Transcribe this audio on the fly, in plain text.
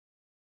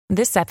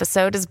This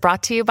episode is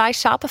brought to you by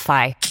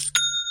Shopify.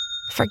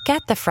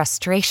 Forget the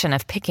frustration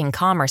of picking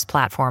commerce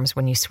platforms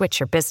when you switch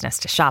your business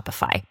to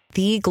Shopify,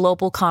 the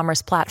global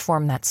commerce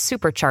platform that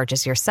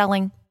supercharges your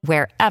selling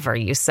wherever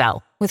you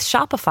sell. With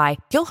Shopify,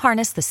 you'll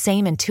harness the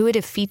same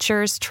intuitive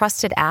features,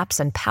 trusted apps,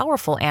 and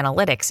powerful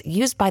analytics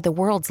used by the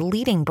world's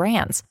leading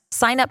brands.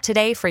 Sign up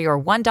today for your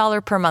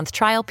 $1 per month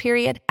trial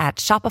period at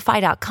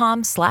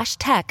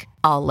shopify.com/tech,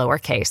 all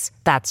lowercase.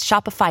 That's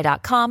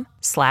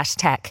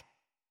shopify.com/tech.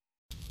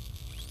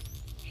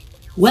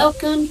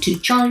 Welcome to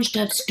Charged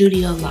Up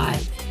Studio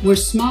Live, where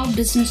small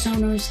business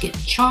owners get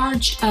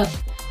charged up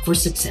for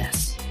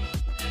success.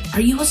 Are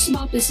you a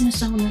small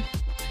business owner?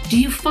 Do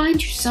you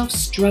find yourself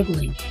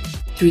struggling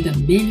through the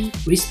many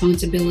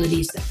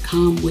responsibilities that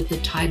come with the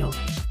title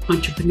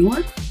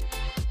entrepreneur?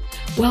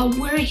 Well,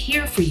 we're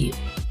here for you.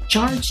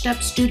 Charged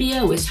Up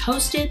Studio is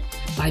hosted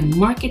by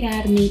Market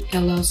Atomy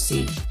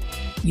LLC,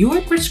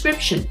 your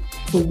prescription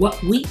for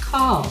what we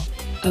call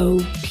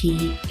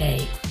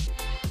OPA.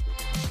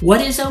 What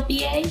is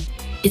OPA?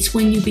 It's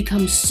when you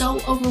become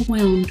so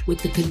overwhelmed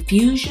with the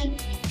confusion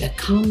that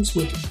comes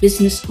with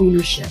business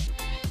ownership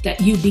that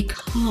you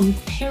become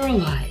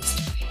paralyzed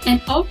and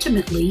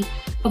ultimately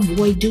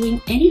avoid doing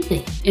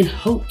anything in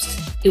hopes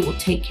it will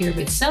take care of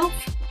itself,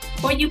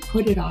 or you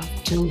put it off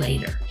till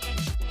later.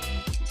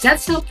 Does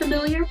that sound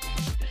familiar?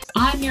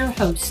 I'm your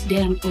host,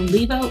 Dan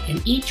Olivo,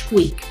 and each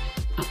week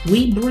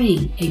we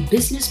bring a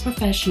business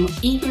professional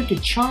eager to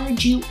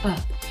charge you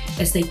up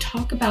as they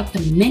talk about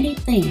the many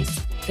things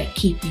that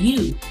keep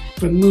you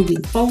from moving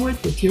forward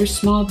with your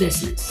small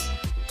business.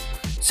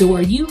 So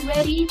are you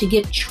ready to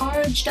get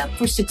charged up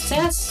for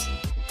success?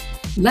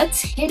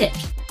 Let's hit it.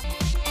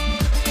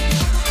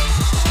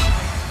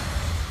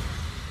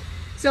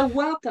 So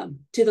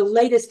welcome to the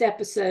latest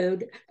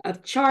episode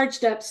of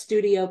Charged Up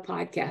Studio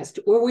Podcast,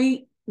 where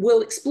we will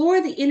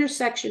explore the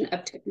intersection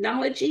of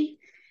technology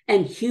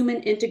and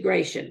human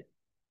integration.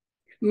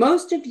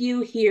 Most of you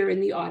here in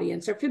the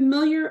audience are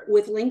familiar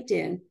with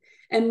LinkedIn,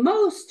 and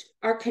most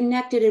are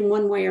connected in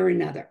one way or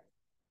another.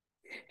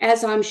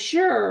 As I'm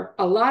sure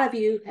a lot of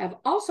you have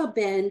also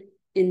been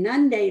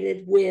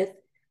inundated with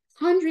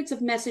hundreds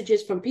of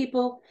messages from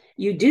people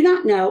you do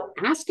not know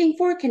asking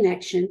for a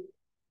connection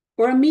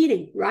or a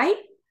meeting, right?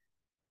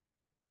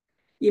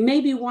 You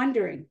may be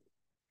wondering,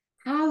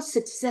 how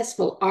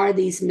successful are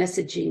these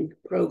messaging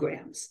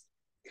programs?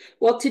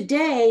 Well,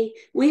 today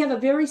we have a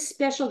very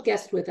special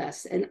guest with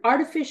us, an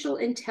artificial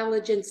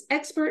intelligence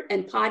expert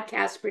and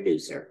podcast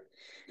producer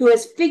who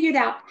has figured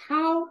out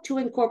how to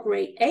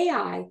incorporate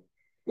AI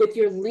with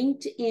your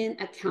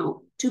LinkedIn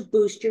account to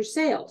boost your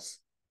sales.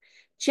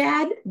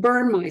 Chad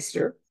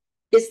Burmeister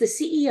is the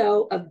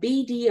CEO of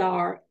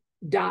BDR.ai.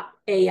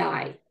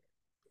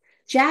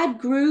 Chad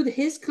grew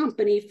his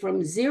company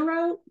from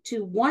 0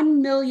 to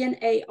 1 million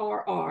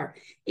ARR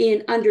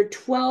in under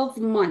 12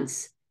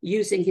 months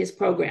using his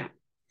program.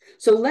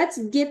 So let's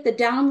get the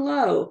down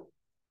low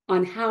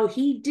on how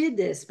he did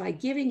this by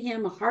giving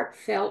him a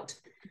heartfelt,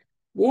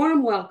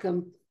 warm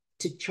welcome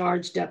to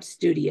Charged Up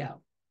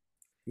Studio.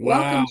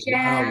 Welcome,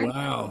 Chad.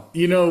 Wow.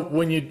 You know,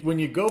 when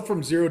you go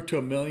from 0 to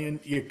 1 million,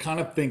 you kind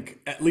of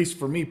think, at least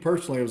for me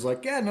personally, it was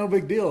like, yeah, no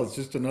big deal. It's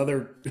just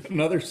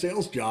another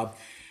sales job.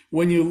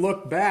 When you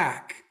look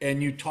back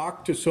and you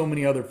talk to so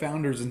many other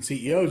founders and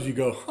CEOs, you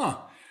go,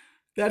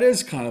 that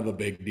is kind of a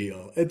big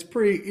deal. It's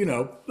pretty,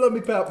 let me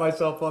pat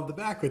myself on the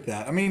back with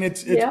that. I mean,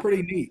 it's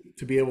pretty neat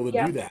to be able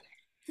to do that.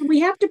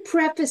 We have to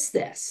preface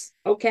this,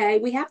 okay?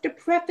 We have to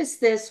preface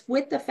this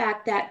with the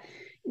fact that,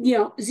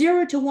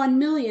 0 to 1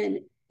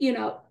 million,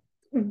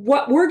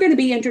 what we're going to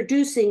be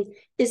introducing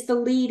is the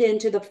lead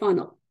into the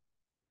funnel,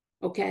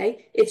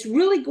 okay? It's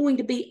really going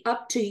to be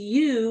up to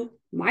you,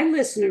 my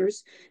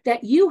listeners,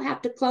 that you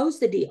have to close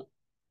the deal.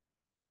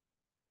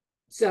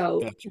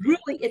 So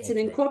really, it's an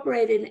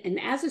incorporated, and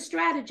as a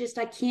strategist,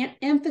 I can't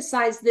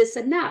emphasize this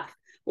enough.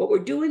 What we're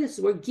doing is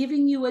we're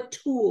giving you a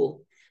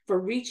tool for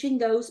reaching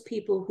those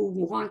people who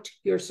want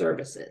your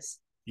services.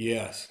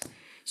 Yes.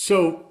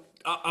 So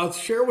I'll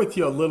share with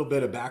you a little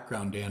bit of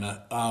background,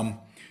 Dana.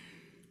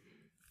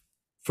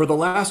 For the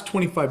last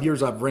 25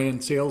 years, I've ran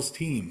sales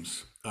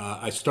teams.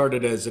 I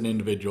started as an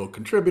individual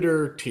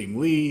contributor, team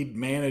lead,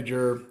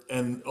 manager,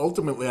 and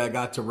ultimately I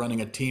got to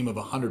running a team of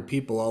 100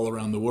 people all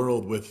around the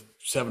world with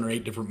 7 or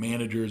 8 different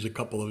managers, a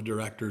couple of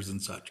directors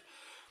and such.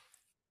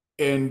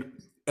 And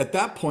at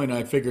that point,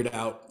 I figured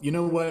out, you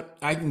know what,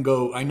 I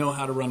know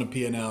how to run a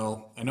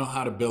P&L, I know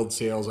how to build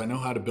sales, I know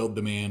how to build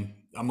demand,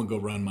 I'm gonna go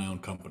run my own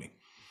company.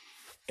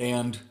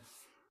 And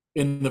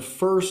in the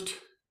first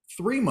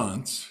 3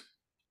 months,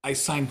 I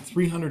signed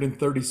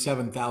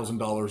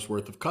 $337,000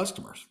 worth of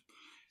customers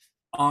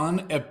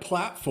on a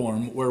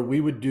platform where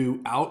we would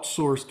do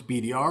outsourced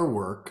BDR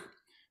work.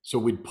 So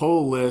we'd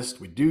pull a list,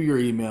 we'd do your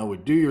email,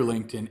 we'd do your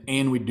LinkedIn,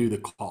 and we'd do the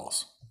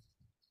calls.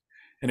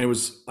 And it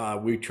was,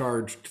 we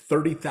charged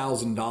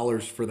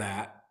 $30,000 for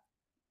that,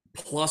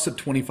 plus a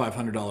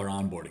 $2,500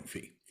 onboarding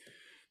fee.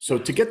 So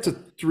to get to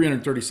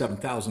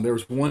 337,000, there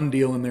was one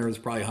deal in there was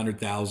probably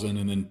 100,000,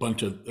 and then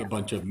a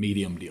bunch of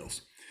medium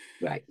deals.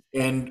 Right.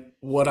 And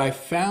what I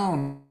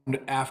found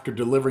after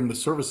delivering the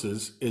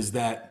services is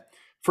that,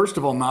 first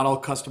of all, not all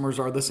customers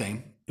are the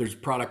same. There's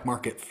product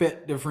market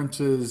fit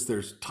differences,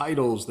 there's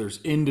titles, there's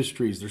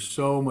industries, there's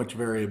so much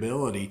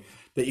variability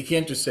that you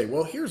can't just say,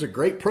 well, here's a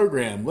great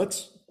program.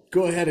 Let's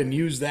go ahead and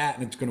use that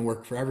and it's going to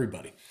work for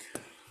everybody.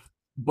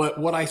 But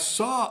what I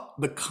saw,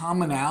 the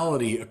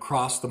commonality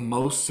across the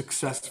most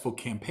successful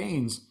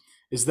campaigns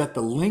is that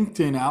the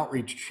LinkedIn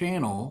outreach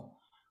channel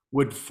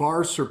would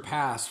far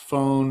surpass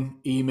phone,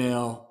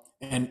 email,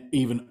 and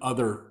even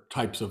other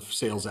types of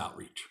sales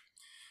outreach.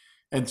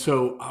 And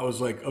so I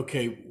was like,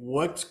 okay,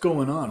 what's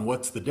going on?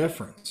 What's the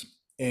difference?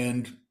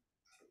 And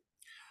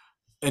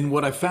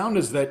what I found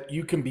is that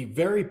you can be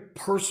very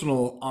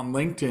personal on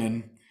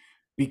LinkedIn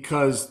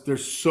because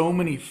there's so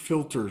many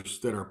filters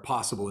that are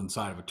possible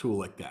inside of a tool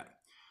like that.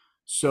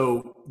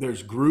 So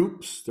there's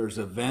groups, there's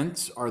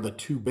events are the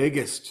two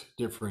biggest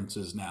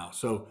differences now.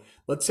 So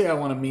let's say I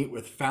want to meet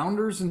with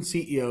founders and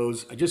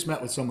CEOs. I just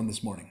met with someone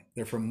this morning.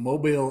 They're from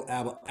Mobile,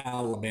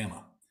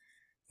 Alabama.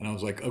 And I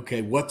was like,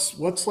 okay,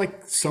 what's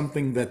like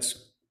something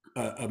that's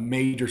a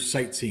major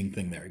sightseeing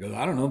thing there? He goes,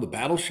 I don't know, the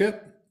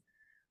battleship.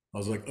 I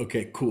was like,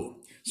 okay, cool.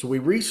 So we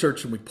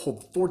researched and we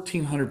pulled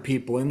 1,400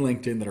 people in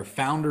LinkedIn that are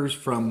founders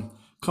from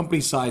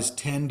company size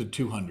 10 to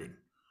 200.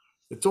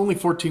 It's only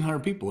 1,400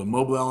 people in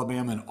Mobile,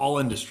 Alabama, in all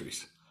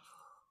industries.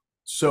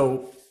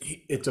 So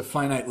it's a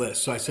finite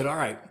list. So I said, all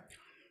right,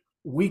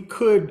 we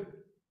could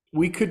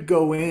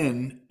go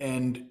in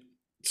and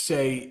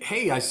say,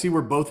 hey, I see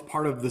we're both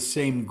part of the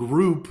same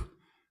group,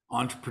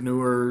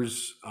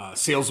 entrepreneurs,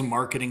 sales and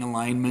marketing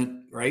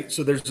alignment, right?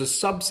 So there's a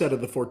subset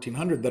of the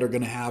 1,400 that are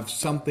going to have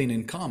something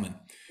in common.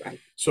 Right.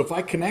 So if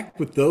I connect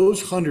with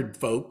those 100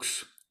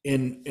 folks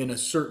in a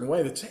certain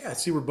way that say, hey, I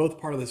see we're both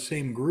part of the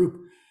same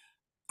group,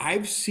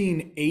 I've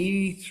seen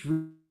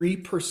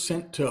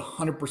 83% to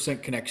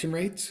 100% connection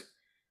rates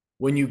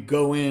when you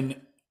go in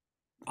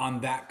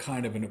on that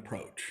kind of an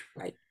approach.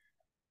 Right.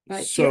 Right.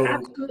 You're So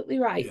absolutely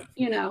right.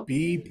 yeah,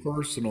 be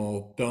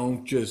personal.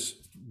 Don't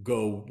just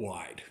go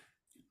wide.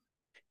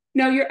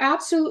 No, you're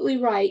absolutely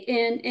right.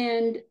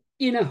 And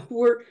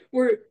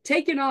we're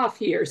taking off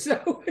here.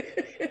 So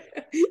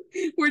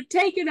we're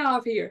taking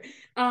off here.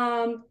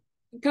 A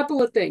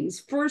couple of things.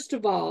 First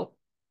of all,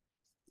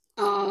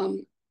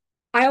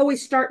 I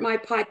always start my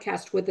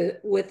podcast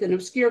with an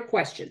obscure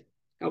question.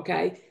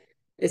 Okay.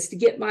 It's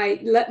to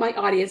let my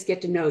audience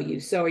get to know you.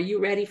 So are you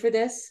ready for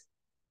this?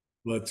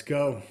 Let's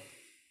go.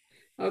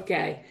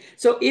 Okay.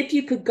 So if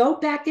you could go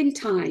back in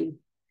time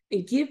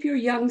and give your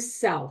young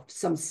self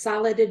some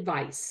solid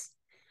advice,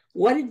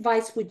 what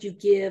advice would you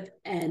give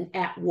and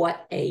at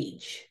what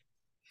age?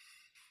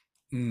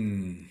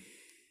 Hmm.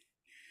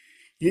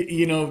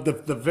 You know,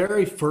 the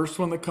very first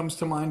one that comes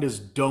to mind is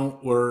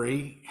don't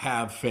worry,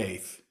 have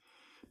faith,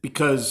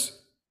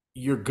 because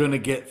you're going to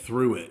get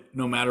through it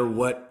no matter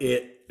what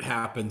it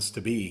happens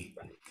to be.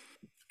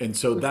 And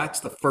so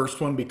that's the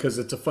first one because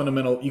it's a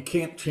fundamental, you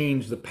can't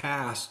change the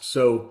past.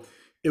 So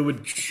it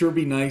would sure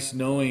be nice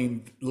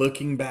knowing,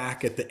 looking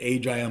back at the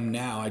age I am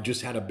now. I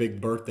just had a big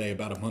birthday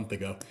about a month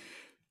ago.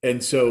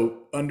 And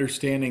so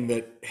understanding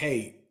that,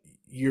 hey,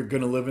 you're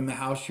going to live in the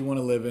house you want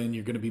to live in,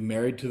 you're going to be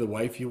married to the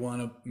wife you want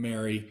to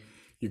marry,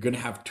 you're going to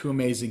have two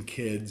amazing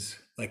kids.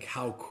 Like,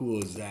 how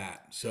cool is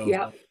that? So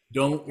Yeah.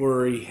 don't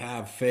worry,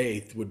 have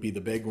faith would be the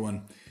big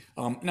one.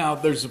 Now,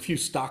 there's a few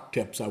stock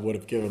tips I would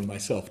have given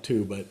myself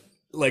too, but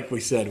like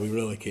we said, we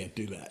really can't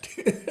do that.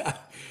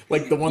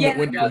 Like the one that Yeah,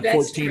 went no, from that's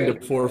 14 to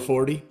true.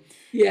 440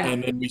 Yeah.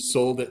 and then we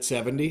sold at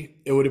 70.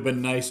 It would have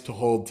been nice to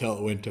hold till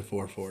it went to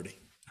 440.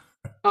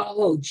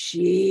 Oh,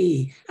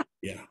 gee.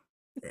 Yeah.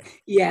 Yeah.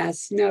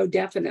 Yes. No,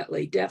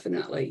 definitely.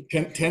 Definitely.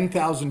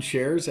 10,000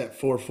 shares at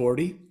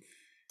 440.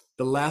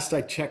 The last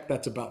I checked,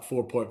 that's about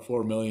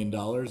 $4.4 million.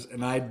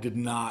 And I did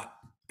not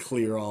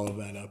clear all of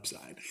that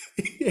upside.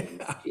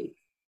 Yeah. Gee.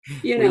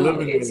 We live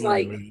and we It's learn.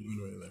 like We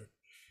learn.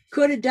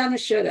 could have done a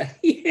shoulda.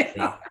 Yeah.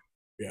 Yeah.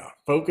 Yeah.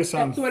 Focus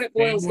on That's what it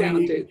boils down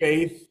family, to.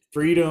 faith,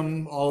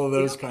 freedom, all of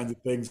those Yep. kinds of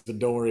things. And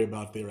don't worry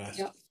about the rest.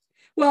 Yep.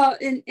 Well,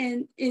 and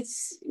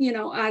it's,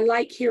 I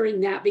like hearing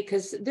that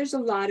because there's a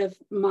lot of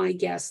my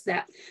guests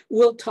that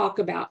will talk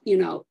about,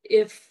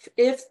 if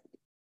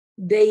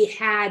they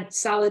had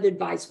solid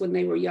advice when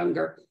they were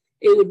younger,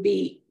 it would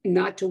be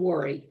not to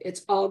worry.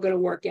 It's all going to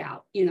work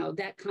out,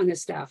 that kind of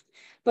stuff.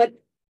 But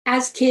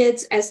as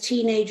kids, as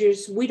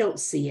teenagers, we don't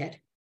see it.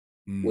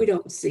 We Mm.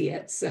 don't see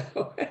it. So,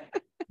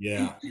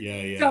 Yeah.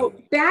 Yeah. Yeah. so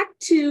back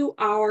to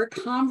our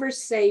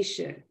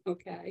conversation.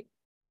 Okay.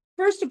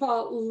 First of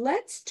all,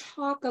 let's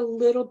talk a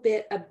little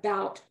bit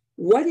about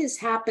what is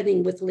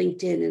happening with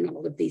LinkedIn and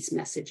all of these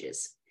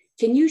messages.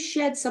 Can you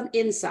shed some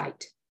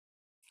insight?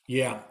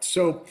 Yeah.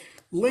 So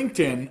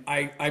LinkedIn,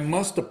 I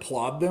must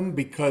applaud them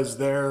because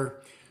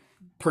they're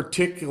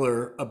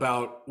particular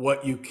about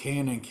what you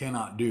can and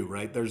cannot do,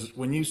 right? There's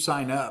when you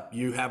sign up,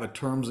 you have a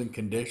terms and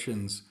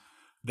conditions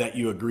that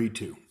you agree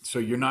to. So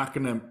you're not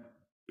going to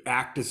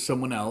act as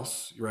someone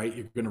else, right?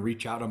 You're going to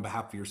reach out on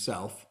behalf of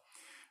yourself.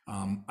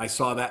 I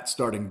saw that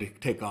starting to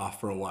take off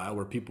for a while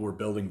where people were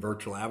building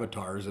virtual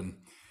avatars and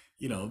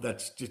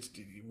that's just,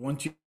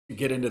 once you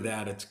get into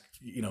that, it's,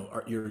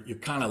 you're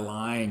kind of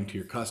lying to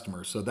your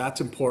customers. So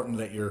that's important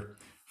that you're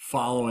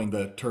following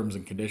the terms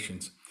and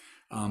conditions.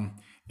 Um,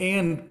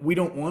 and we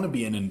don't want to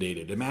be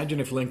inundated. Imagine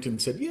if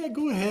LinkedIn said, yeah,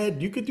 go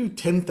ahead, you could do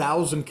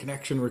 10,000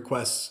 connection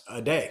requests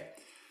a day.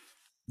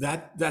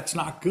 That's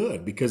not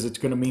good, because it's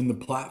going to mean the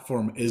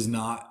platform is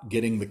not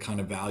getting the kind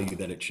of value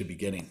that it should be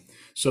getting.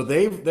 So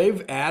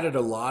they've added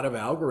a lot of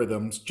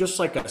algorithms, just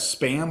like a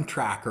spam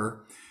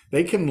tracker.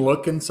 They can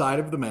look inside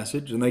of the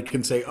message and they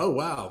can say, oh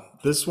wow,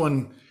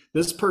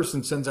 this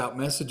person sends out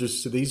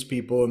messages to these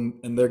people,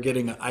 and they're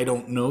getting a, I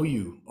don't know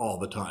you all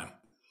the time.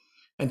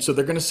 And so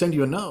they're going to send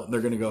you a note. They're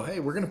going to go, hey,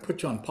 we're going to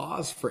put you on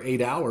pause for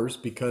 8 hours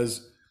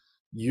because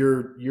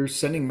you're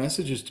sending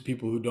messages to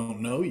people who don't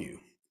know you.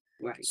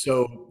 Right.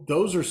 So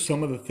those are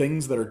some of the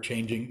things that are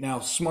changing. Now,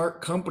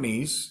 smart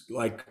companies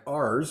like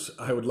ours,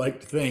 I would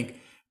like to think,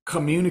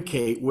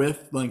 communicate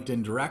with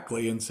LinkedIn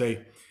directly and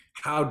say,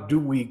 how do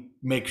we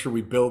make sure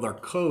we build our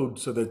code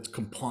so that it's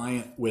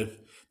compliant with,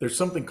 there's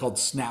something called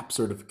SNAP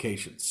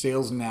certification,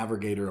 Sales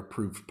Navigator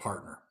Approved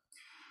Partner.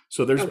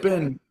 So there's Okay.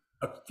 been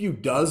a few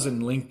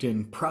dozen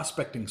LinkedIn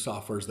prospecting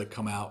softwares that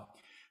come out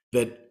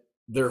that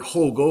their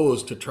whole goal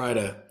is to try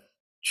to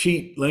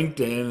cheat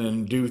LinkedIn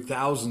and do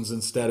thousands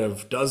instead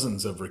of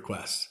dozens of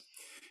requests.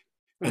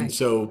 And Right.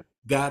 so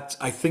that's,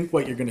 I think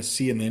what you're going to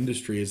see in the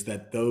industry is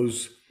that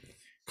those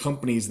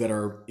companies that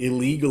are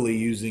illegally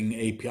using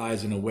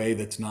APIs in a way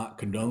that's not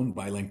condoned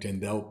by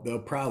LinkedIn, they'll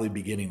probably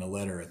be getting a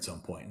letter at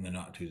some point in the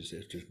not too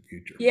distant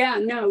future. Yeah,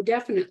 no,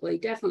 definitely,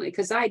 definitely.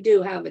 Because I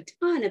do have a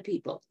ton of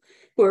people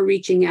who are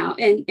reaching out.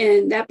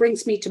 And that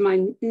brings me to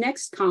my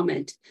next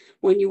comment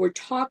when you were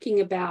talking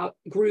about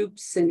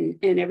groups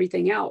and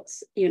everything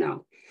else,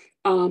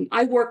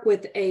 I work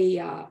with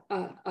a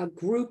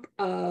group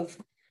of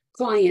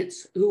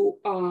clients who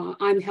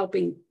I'm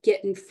helping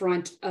get in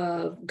front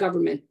of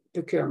government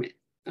procurement.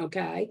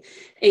 Okay.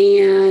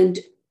 And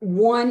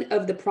one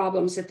of the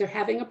problems that they're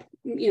having,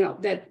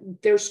 that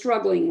they're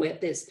struggling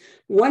with is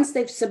once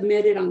they've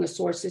submitted on the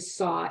sources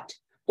sought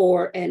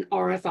or an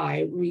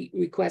RFI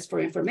request for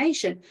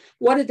information,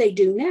 what do they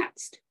do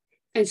next?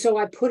 And so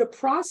I put a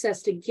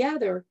process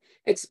together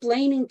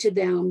explaining to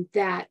them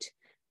that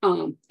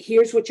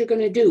here's what you're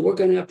going to do. We're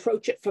going to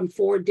approach it from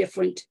 4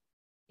 different,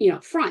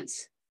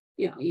 fronts.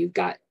 You've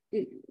got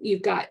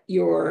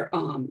your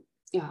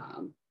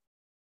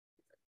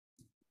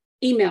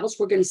emails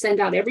we're going to send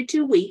out every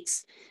 2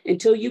 weeks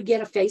until you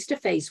get a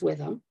face-to-face with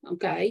them,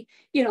 okay,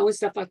 and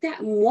stuff like that.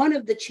 And one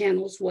of the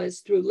channels was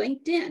through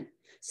LinkedIn.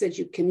 Says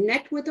you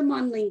connect with them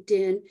on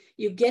LinkedIn,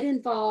 you get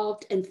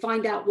involved and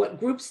find out what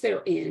groups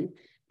they're in,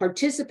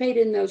 participate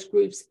in those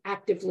groups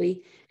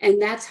actively, and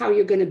that's how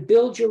you're going to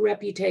build your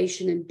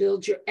reputation and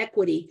build your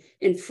equity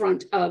in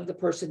front of the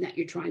person that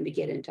you're trying to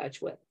get in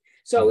touch with.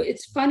 So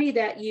it's funny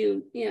that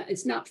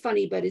it's not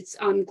funny, but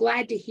I'm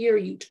glad to hear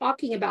you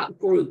talking about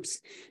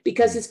groups,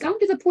 because it's gotten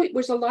to the point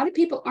where a lot of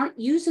people aren't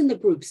using the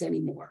groups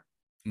anymore.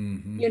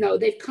 Mm-hmm.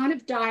 They've kind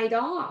of died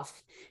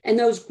off, and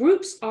those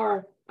groups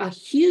are a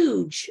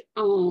huge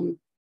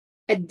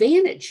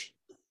advantage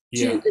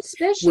to,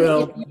 especially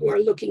if you are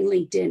looking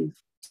LinkedIn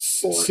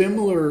for.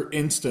 Similar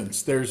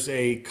instance, there's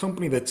a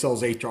company that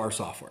sells HR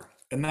software,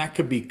 and that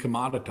could be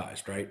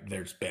commoditized, right?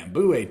 There's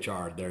Bamboo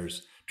HR,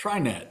 there's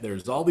TriNet,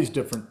 there's all these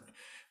different,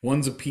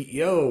 one's a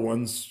PEO,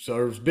 one's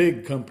serves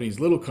big companies,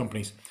 little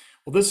companies.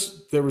 Well,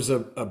 there was a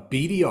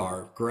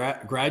BDR,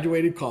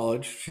 graduated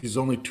college. She's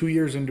only 2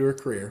 years into her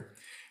career.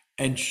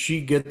 And she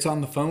gets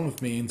on the phone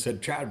with me and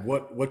said, Chad,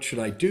 what should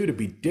I do to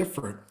be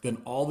different than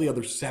all the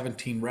other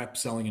 17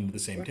 reps selling into the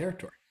same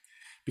territory?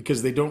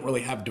 Because they don't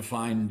really have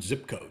defined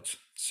zip codes.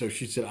 So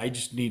she said, I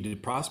just need to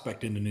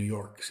prospect into New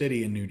York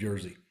City and New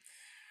Jersey.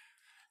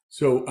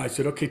 So I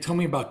said, okay, tell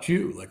me about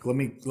you. Like, let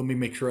me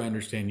make sure I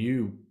understand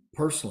you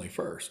personally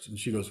first. And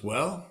she goes,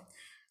 well,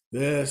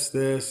 this,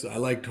 I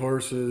liked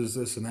horses,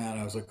 this and that.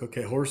 I was like,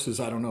 okay, horses,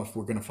 I don't know if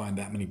we're going to find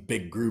that many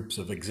big groups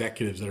of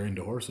executives that are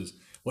into horses.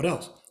 What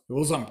else?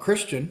 Well, I'm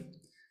Christian.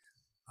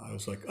 I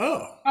was like,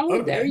 oh,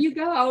 okay. There you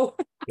go.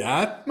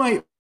 That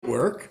might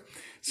work.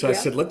 So I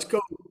said, let's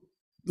go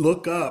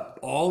look up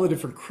all the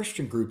different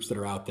Christian groups that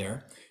are out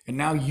there. And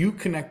now you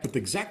connect with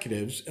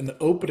executives, and the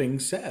opening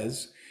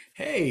says,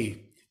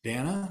 hey,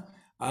 Dana,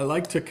 I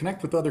like to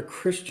connect with other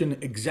Christian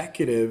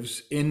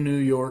executives in New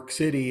York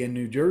City and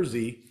New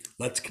Jersey.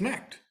 Let's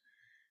connect.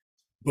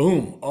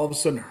 Boom. All of a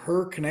sudden,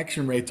 her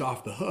connection rate's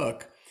off the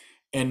hook.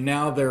 And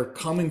now they're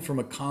coming from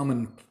a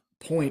common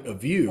point of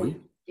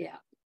view. Yeah.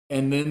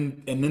 And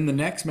then the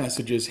next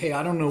message is, hey,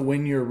 I don't know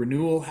when your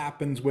renewal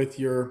happens with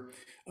your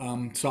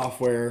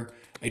software.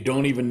 I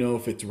don't even know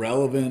if it's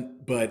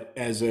relevant, but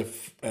as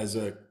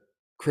a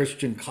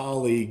Christian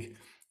colleague,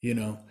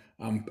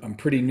 I'm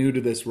pretty new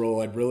to this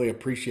role. I'd really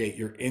appreciate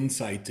your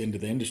insights into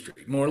the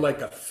industry. More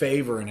like a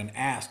favor and an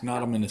ask,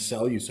 not I'm going to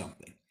sell you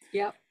something.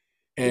 Yep.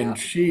 And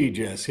she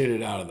just hit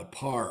it out of the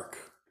park.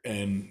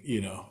 And,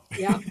 Yeah.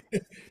 so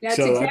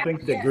exactly I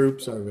think the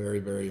groups are very,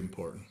 very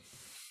important.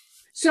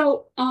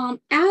 So,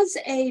 as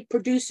a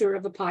producer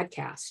of a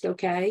podcast,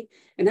 okay,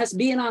 and that's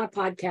being on a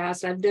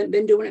podcast, I've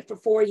been doing it for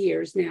 4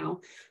 years now.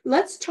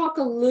 Let's talk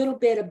a little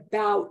bit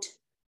about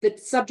the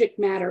subject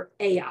matter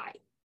AI,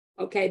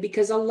 okay,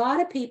 because a lot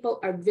of people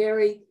are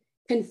very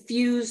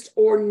confused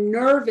or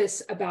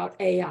nervous about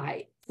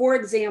AI. For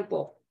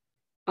example,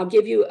 I'll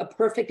give you a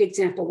perfect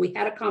example. We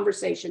had a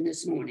conversation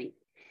this morning,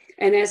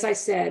 and as I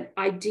said,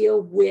 I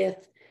deal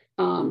with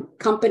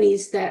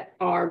companies that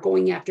are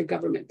going after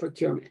government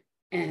procurement.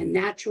 And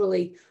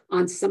naturally,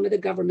 on some of the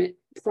government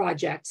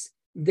projects,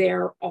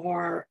 there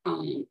are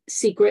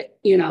secret,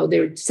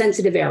 there are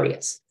sensitive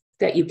areas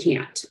that you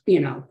can't,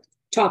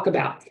 talk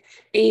about.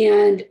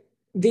 And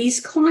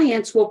these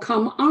clients will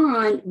come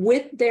on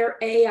with their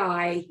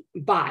AI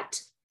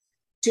bot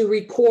to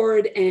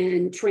record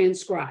and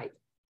transcribe.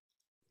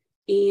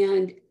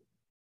 And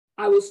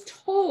I was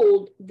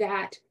told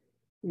that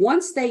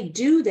once they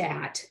do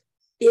that,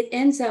 it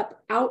ends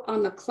up out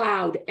on the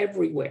cloud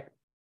everywhere.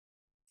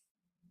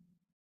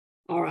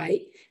 All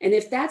right. And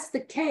if that's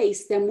the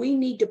case, then we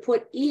need to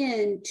put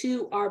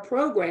into our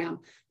program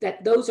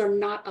that those are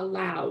not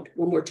allowed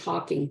when we're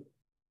talking,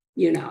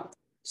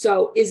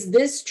 So is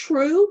this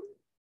true?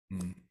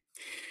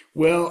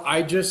 Well,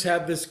 I just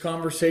had this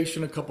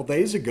conversation a couple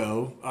days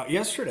ago,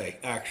 yesterday,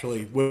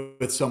 actually,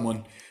 with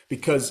someone,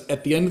 because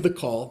at the end of the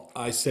call,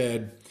 I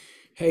said,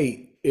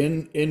 hey,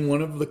 in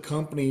one of the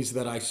companies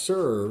that I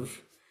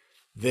serve,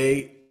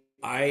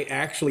 I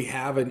actually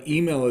have an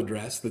email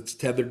address that's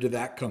tethered to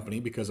that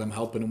company because I'm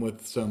helping them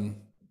with some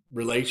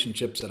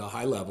relationships at a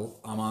high level.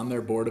 I'm on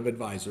their board of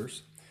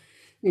advisors.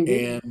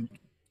 And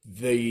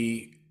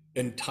the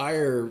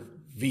entire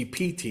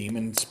VP team,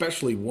 and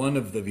especially one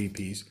of the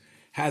VPs,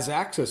 has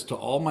access to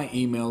all my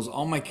emails,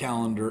 all my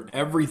calendar,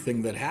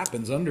 everything that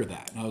happens under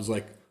that. And I was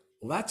like,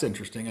 well, that's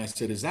interesting. I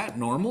said, is that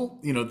normal?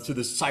 To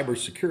this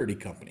cybersecurity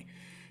company.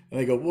 And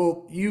they go,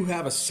 well, you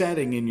have a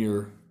setting in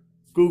your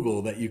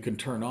Google that you can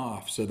turn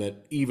off so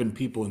that even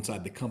people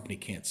inside the company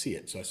can't see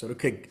it. So I said,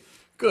 okay,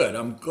 good.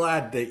 I'm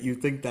glad that you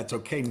think that's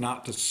okay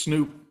not to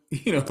snoop,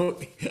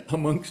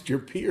 amongst your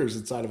peers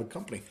inside of a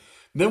company.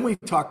 Then we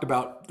talked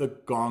about the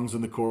gongs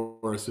and the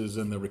choruses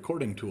and the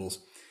recording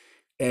tools.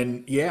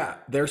 And yeah,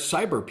 they're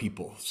cyber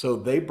people. So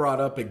they brought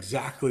up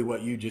exactly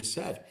what you just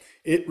said.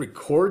 It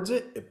records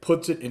it, it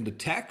puts it into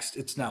text,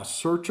 it's now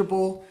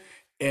searchable.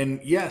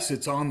 And yes,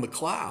 it's on the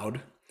cloud.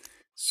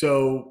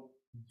 So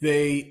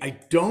I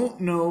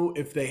don't know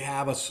if they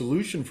have a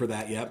solution for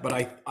that yet, but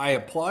I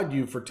applaud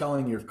you for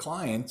telling your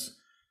clients,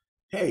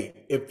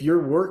 hey, if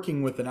you're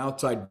working with an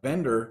outside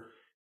vendor,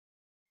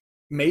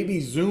 maybe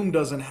Zoom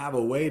doesn't have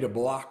a way to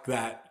block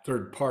that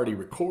third party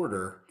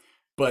recorder,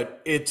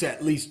 but it's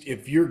at least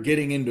if you're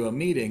getting into a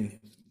meeting,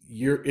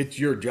 it's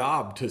your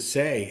job to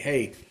say,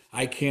 hey,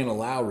 I can't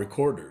allow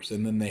recorders.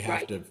 And then they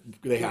have to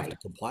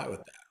comply with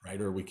that,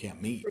 right? Or we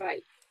can't meet.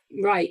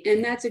 Right.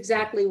 And that's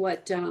exactly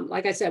what,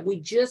 like I said, we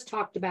just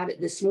talked about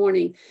it this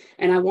morning,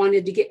 and I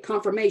wanted to get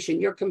confirmation.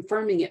 You're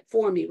confirming it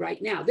for me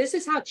right now. This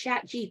is how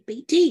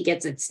ChatGPT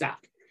gets its stuff,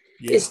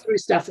 is through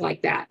stuff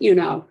like that,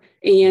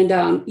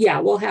 And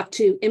we'll have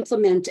to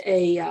implement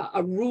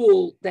a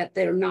rule that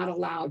they're not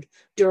allowed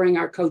during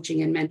our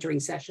coaching and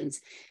mentoring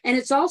sessions. And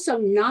it's also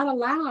not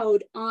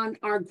allowed on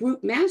our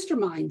group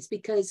masterminds,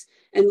 because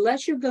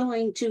unless you're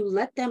going to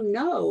let them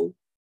know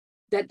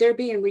that they're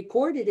being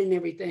recorded and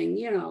everything,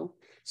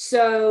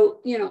 So,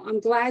 I'm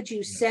glad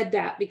you said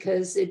that,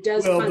 because it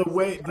does. Well,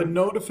 the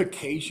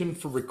notification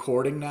for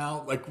recording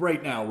now, like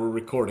right now, we're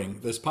recording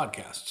this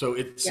podcast. So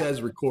it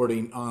says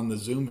recording on the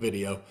Zoom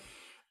video.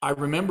 I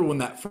remember when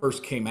that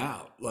first came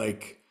out,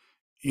 like,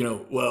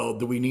 well,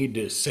 do we need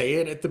to say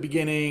it at the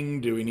beginning?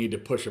 Do we need to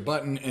push a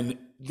button? And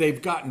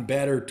they've gotten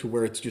better to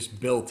where it's just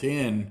built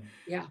in.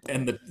 Yeah.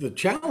 And the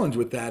challenge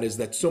with that is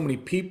that so many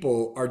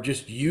people are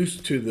just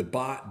used to the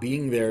bot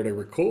being there to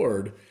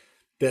record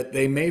that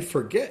they may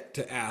forget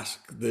to ask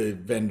the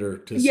vendor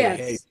to say,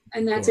 hey.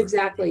 And that's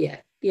exactly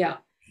it. Yeah,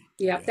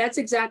 that's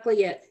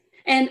exactly it.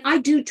 And I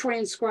do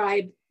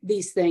transcribe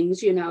these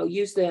things,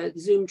 use the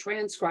Zoom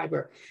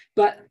transcriber.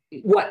 But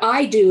what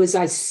I do is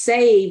I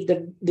save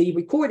the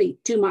recording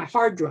to my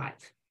hard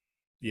drive.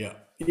 Yeah.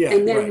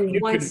 And then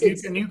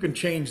you can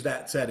change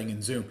that setting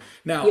in Zoom.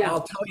 Now,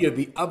 I'll tell you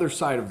the other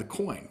side of the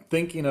coin.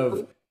 Thinking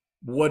of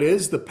what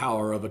is the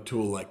power of a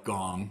tool like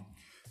Gong,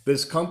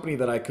 this company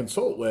that I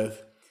consult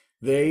with,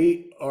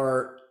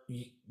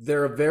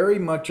 they're very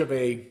much of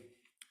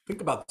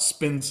think about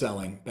spin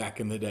selling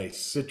back in the day,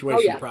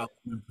 situation, problem,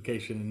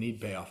 implication, and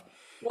need payoff.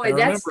 Boy,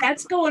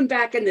 that's going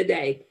back in the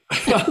day.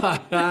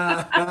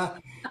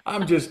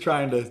 I'm just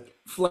trying to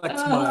flex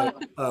my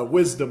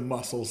wisdom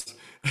muscles.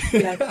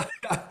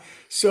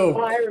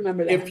 So I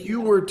remember that. If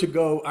you were to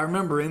go, I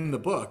remember in the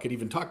book, it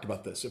even talked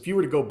about this. If you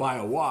were to go buy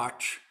a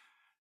watch,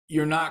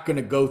 you're not going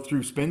to go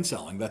through spin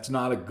selling. That's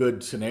not a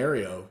good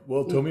scenario.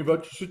 Well, tell me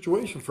about your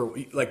situation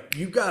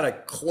you got to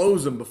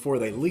close them before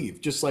they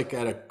leave, just like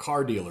at a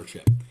car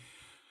dealership.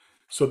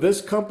 So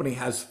this company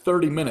has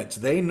 30 minutes.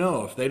 They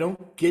know if they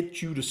don't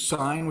get you to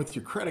sign with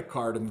your credit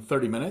card in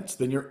 30 minutes,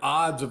 then your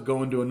odds of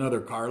going to another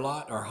car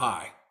lot are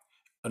high,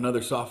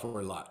 another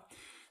software lot.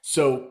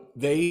 So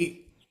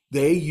they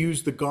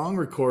use the Gong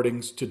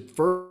recordings to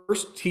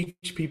first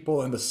teach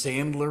people in the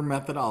Sandler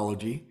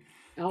methodology,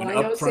 Oh, an I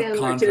know upfront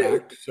Sandler too.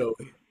 contract. So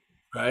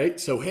right?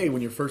 So, hey,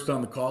 when you're first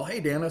on the call, hey,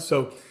 Dana,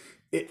 so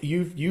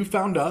you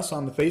found us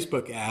on the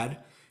Facebook ad.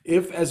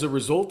 If, as a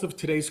result of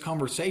today's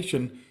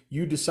conversation,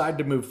 you decide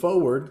to move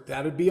forward,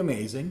 that would be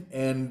amazing.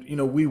 And,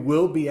 we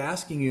will be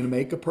asking you to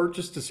make a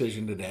purchase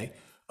decision today.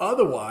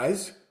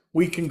 Otherwise,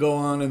 we can go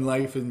on in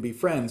life and be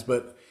friends.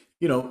 But,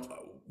 you know,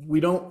 we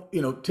don't,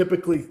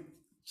 typically,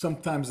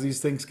 sometimes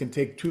these things can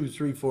take 2,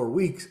 3, 4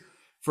 weeks.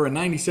 For a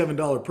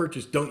 $97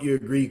 purchase, don't you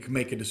agree you can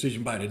make a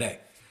decision by today?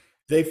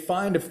 They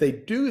find if they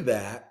do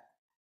that,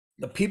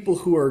 the people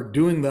who are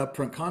doing the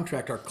upfront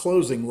contract are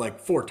closing like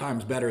 4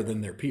 times better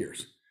than their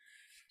peers.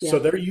 So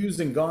Yeah. they're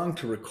using Gong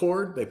to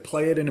record. They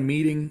play it in a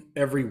meeting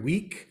every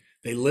week.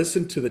 They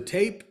listen to the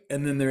tape,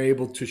 and then they're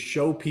able to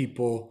show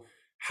people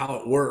how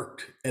it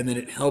worked. And then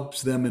it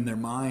helps them in their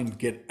mind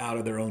get out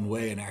of their own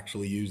way and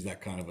actually use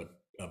that kind of a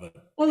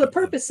Well, the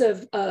purpose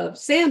of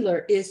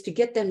Sandler is to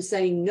get them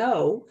saying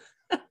no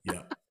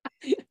yeah.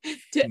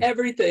 to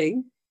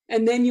everything,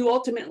 and then you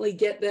ultimately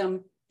get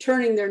them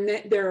turning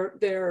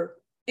their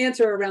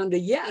answer around to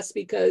yes,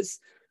 because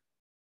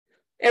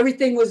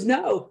everything was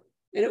no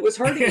and it was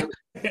hurting them.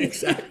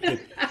 Exactly.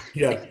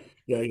 Yeah.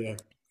 Yeah. Yeah.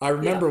 I Yeah.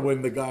 remember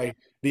when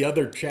the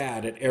other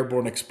Chad at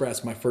Airborne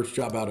Express, my first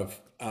job out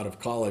of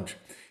college,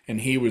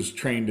 and he was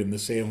trained in the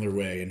Sandler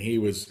way, and he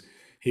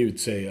would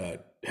say,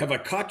 "Have I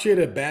caught you at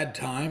a bad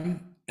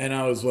time?" And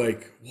I was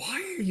like,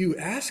 "Why are you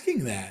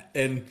asking that?"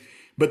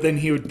 But then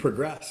he would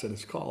progress in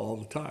his call all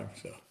the time.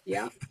 So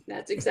Yeah,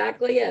 that's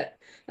exactly it.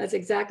 That's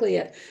exactly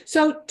it.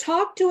 So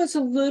talk to us a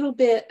little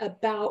bit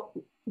about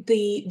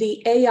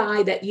the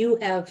AI that you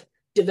have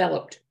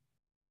developed,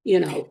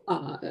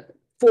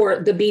 for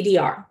the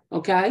BDR.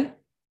 Okay.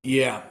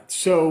 yeah.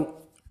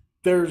 So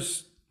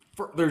there's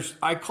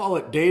I call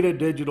it data,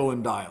 digital,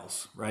 and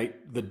dials,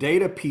 right? The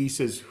data piece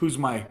is who's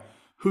my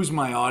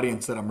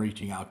audience that I'm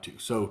reaching out to.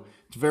 So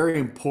it's very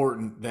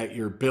important that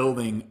you're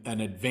building an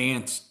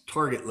advanced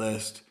target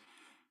list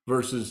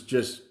versus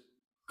just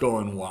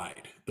going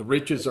wide. The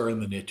riches are in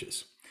the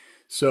niches.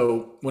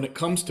 So when it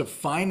comes to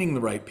finding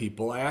the right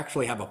people, I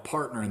actually have a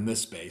partner in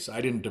this space.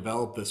 I didn't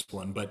develop this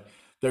one, but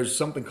there's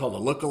something called a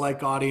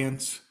lookalike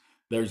audience.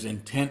 There's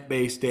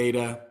intent-based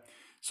data.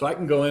 So I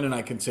can go in and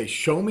I can say,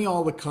 show me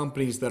all the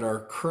companies that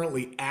are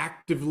currently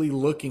actively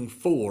looking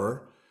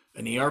for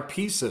an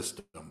ERP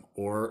system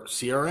or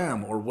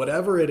CRM or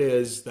whatever it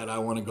is that I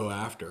want to go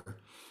after.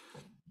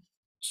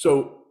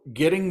 So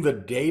getting the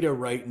data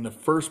right in the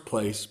first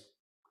place,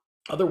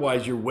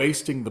 otherwise you're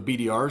wasting the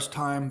BDR's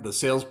time, the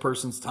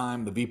salesperson's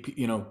time, the VP,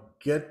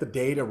 get the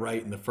data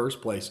right in the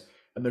first place.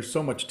 And there's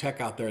so much tech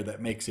out there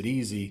that makes it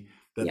easy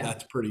that Yeah.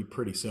 that's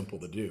pretty simple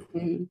to do.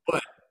 Mhm.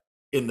 But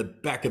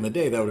back in the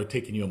day, that would have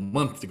taken you a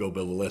month to go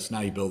build a list.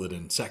 Now you build it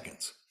in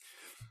seconds.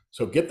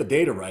 So get the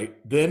data right.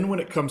 Then when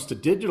it comes to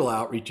digital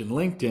outreach and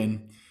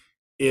LinkedIn,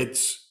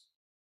 it's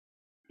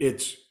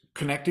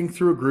connecting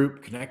through a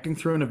group, connecting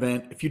through an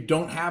event. If you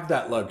don't have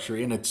that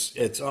luxury, and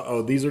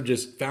these are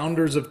just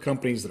founders of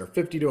companies that are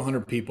 50 to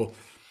 100 people,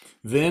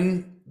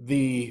 then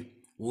the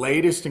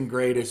latest and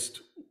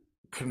greatest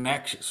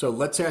connection. So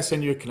let's say I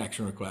send you a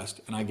connection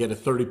request and I get a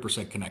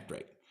 30% connect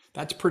rate.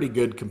 That's pretty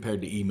good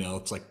compared to email.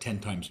 It's like 10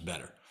 times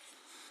better.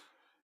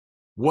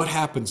 What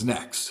happens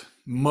next?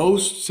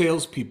 Most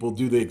salespeople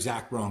do the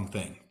exact wrong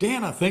thing.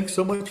 Dana, thanks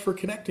so much for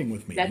connecting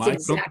with me. That's My company,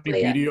 exactly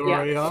it. Yeah.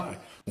 BDRAI,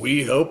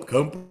 we help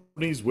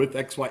companies with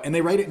XY. And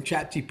they write it in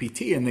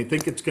ChatGPT and they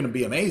think it's going to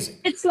be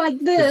amazing. It's like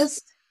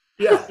this.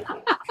 Yeah.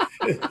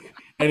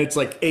 And it's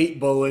like 8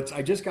 bullets.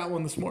 I just got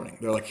one this morning.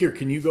 They're like, here,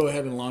 can you go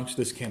ahead and launch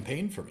this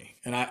campaign for me?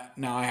 And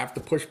now I have to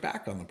push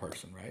back on the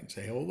person, right? And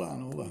say, hold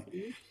on.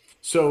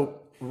 So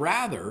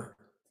rather,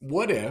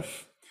 what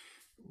if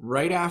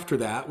right after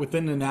that,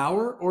 within an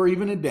hour or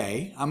even a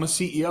day, I'm a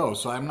CEO.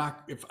 So I'm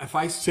not, if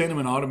I send them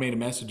an automated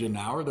message in an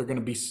hour, it's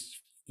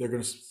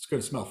going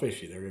to smell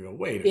fishy. They're going to go,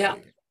 wait a Yeah.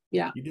 second.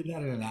 Yeah. You did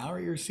that in an hour?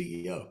 You're a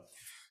CEO.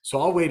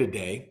 So I'll wait a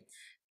day.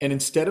 And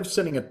instead of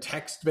sending a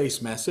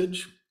text-based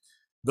message,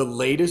 the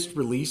latest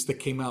release that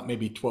came out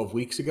maybe 12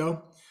 weeks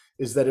ago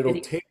is that it'll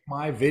take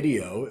my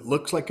video. It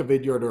looks like a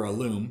video or a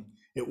Loom.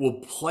 It will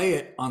play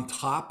it on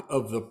top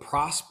of the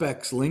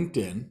prospect's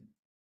LinkedIn,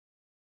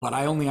 but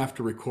I only have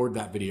to record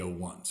that video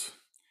once.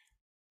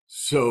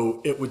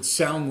 So it would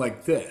sound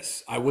like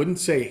this. I wouldn't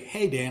say,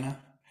 hey, Dana.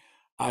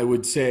 I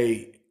would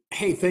say,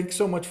 hey, thanks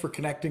so much for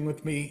connecting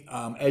with me.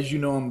 As you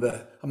know, I'm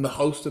the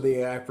host of the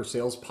AI for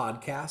Sales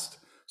podcast.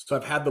 So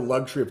I've had the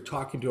luxury of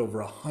talking to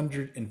over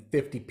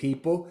 150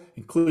 people,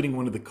 including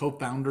one of the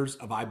co-founders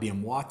of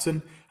IBM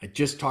Watson. I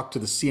just talked to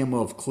the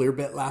CMO of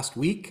Clearbit last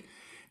week.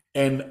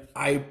 And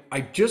I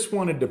just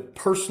wanted to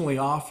personally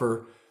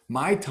offer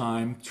my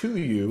time to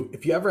you.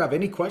 If you ever have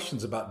any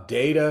questions about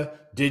data,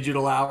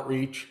 digital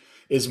outreach,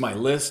 is my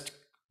list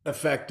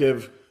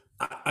effective.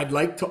 I'd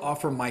like to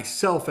offer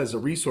myself as a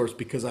resource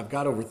because I've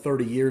got over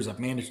 30 years. I've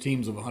managed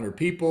teams of 100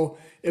 people.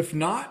 If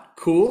not,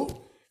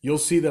 cool. You'll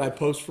see that I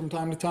post from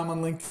time to time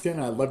on LinkedIn.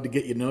 I'd love to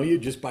get you know you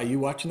just by you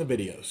watching the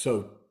video.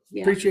 So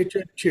Yeah. appreciate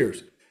you.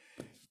 Cheers.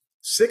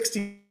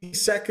 60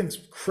 seconds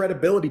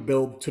credibility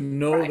build to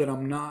know Right. that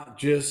I'm not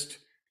just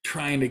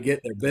trying to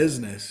get their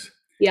business.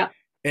 Yeah.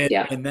 And,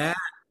 Yeah. and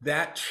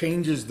that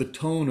changes the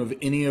tone of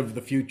any of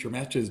the future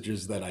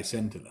messages that I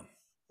send to them.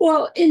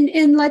 Well,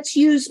 and let's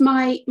use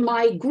my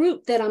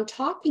group that I'm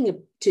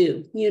talking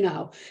to,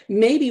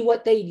 maybe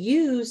what they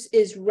use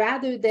is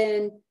rather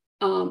than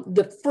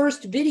the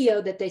first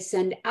video that they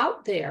send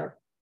out there.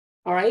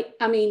 All right.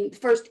 I mean,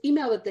 first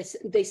email that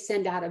they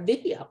send out a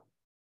video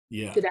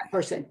Yeah. to that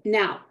person.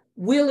 Now,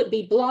 will it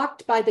be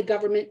blocked by the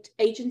government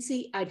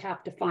agency? I'd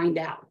have to find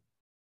out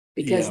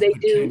because Yeah, they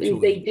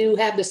potentially. do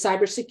have the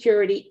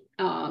cybersecurity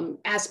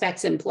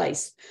aspects in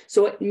place.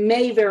 So it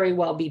may very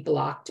well be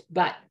blocked,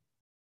 but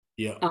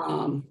Yeah.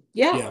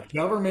 yeah, Yeah.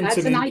 Government's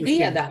that's an an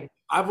idea interesting.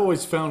 though. I've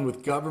always found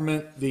with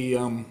government,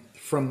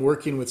 from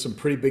working with some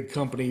pretty big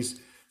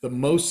companies, the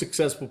most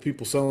successful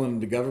people selling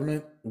into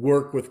government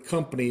work with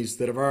companies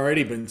that have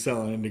already been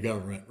selling into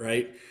government,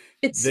 right?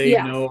 It's They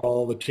yeah, know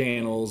all the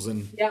channels.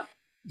 And yeah.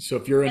 so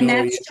if you're an And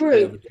OEM, that's they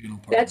have true. a channel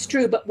That's partner.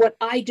 true. But what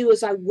I do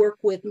is I work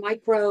with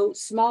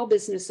small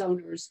business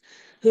owners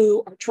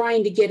who are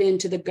trying to get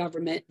into the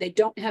government. They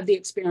don't have the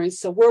experience.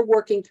 So we're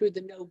working through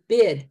the no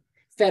bid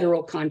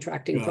federal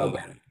contracting Got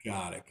program. it.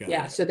 Got it. Got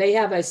Yeah. it. So they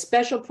have a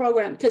special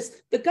program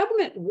because the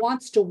government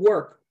wants to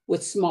work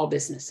with small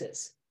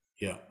businesses,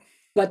 Yeah.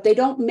 but they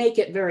don't make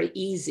it very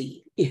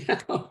easy. Yeah.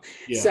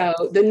 So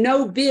the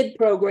no bid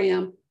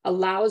program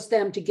allows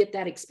them to get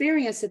that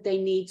experience that they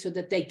need so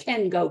that they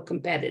can go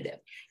competitive.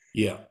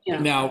 Yeah. You know.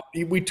 Now,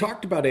 we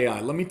talked about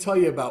AI. Let me tell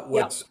you about Yeah.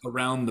 what's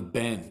around the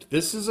bend.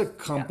 This is a Yeah.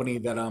 company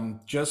that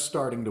I'm just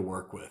starting to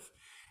work with.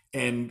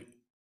 And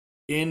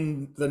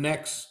in the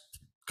next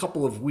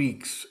couple of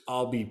weeks,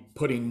 I'll be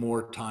putting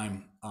more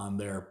time on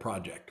their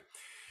project.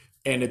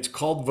 And it's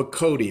called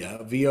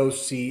Vocodia,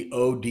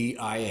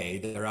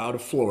 Vocodia. They're out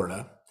of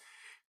Florida.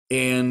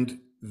 And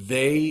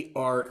they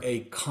are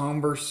a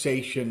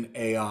conversation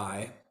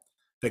AI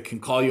that can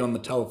call you on the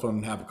telephone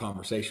and have a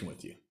conversation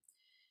with you.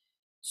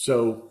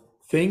 So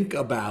think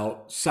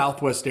about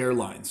Southwest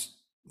Airlines.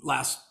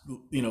 Last,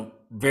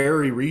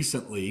 very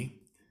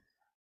recently,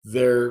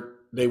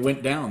 they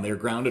went down. They're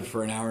grounded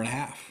for an hour and a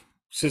half.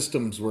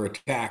 Systems were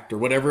attacked or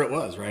whatever it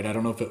was, right? I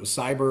don't know if it was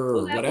cyber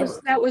Well, or that was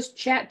whatever. that was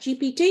Chat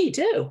GPT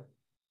too.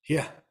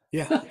 Yeah,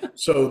 yeah.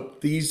 So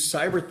these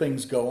cyber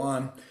things go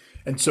on,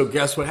 and so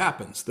guess what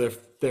happens?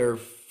 Their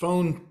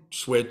phone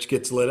switch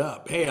gets lit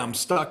up. Hey, I'm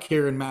stuck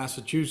here in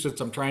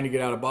Massachusetts. I'm trying to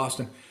get out of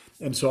Boston,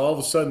 and so all of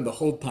a sudden the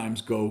hold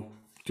times go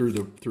through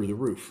the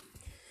roof.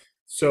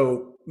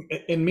 So,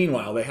 and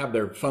meanwhile, they have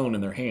their phone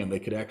in their hand. They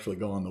could actually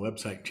go on the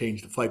website and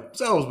change the flight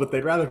themselves, but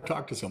they'd rather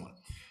talk to someone.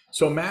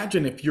 So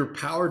imagine if you're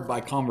powered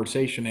by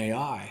conversation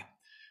AI,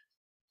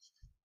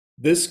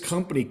 this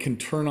company can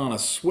turn on a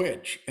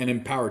switch and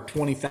empower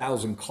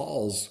 20,000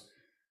 calls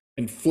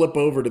and flip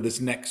over to this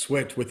next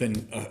switch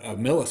within a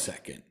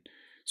millisecond.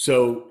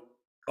 So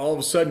all of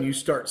a sudden you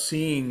start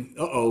seeing,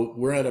 uh-oh,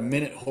 we're at a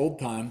minute hold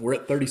time. We're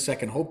at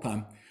 30-second hold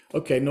time.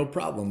 Okay, no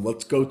problem.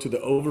 Let's go to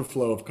the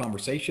overflow of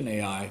conversation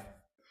AI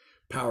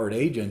powered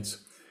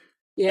agents.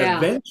 Yeah.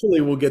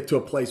 Eventually we'll get to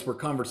a place where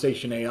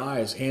conversation AI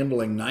is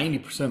handling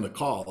 90% of the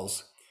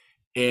calls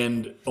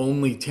and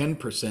only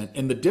 10%.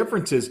 And the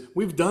difference is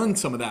we've done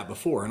some of that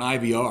before in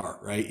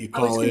IVR, right? You I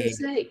was call going to in,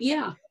 say,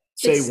 yeah.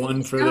 say It's one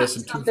it's for not this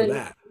and two for something,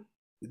 that.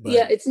 yeah,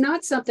 But it's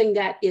not something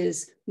that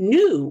is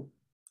new.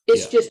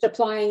 It's yeah. just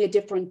applying a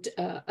different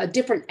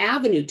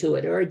avenue to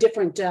it or a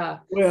different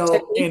Well,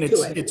 and technique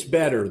to it. it's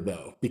better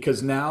though,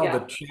 because now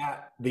Yeah.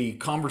 the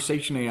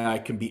conversation AI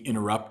can be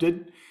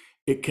interrupted.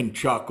 It can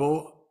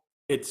chuckle.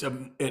 It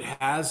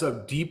has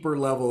a deeper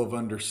level of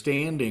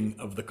understanding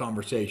of the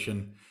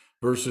conversation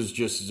versus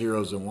just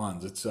zeros and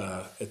ones. It's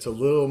a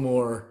little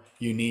more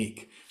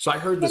unique. So I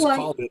heard this Well,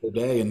 call the other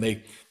day, and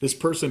this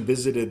person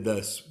visited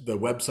the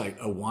website,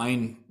 a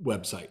wine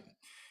website.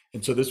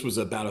 And so this was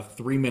about a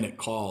 3-minute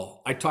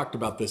call. I talked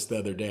about this the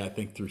other day, I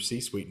think through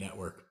C-Suite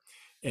Network.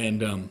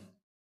 And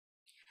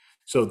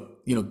so,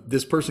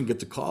 this person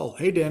gets a call.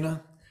 Hey,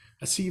 Dana,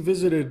 I see you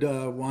visited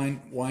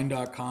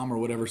wine.com or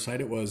whatever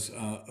site it was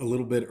a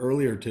little bit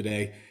earlier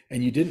today,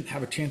 and you didn't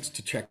have a chance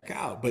to check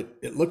out, but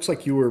it looks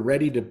like you were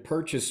ready to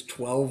purchase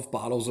 12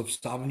 bottles of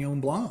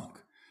Sauvignon Blanc.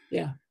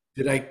 yeah.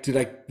 Did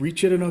I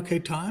reach at an okay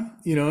time?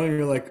 And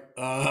you're like,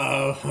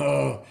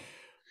 oh.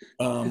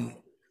 Um,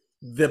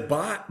 the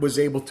bot was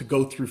able to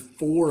go through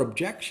 4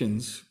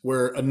 objections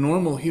where a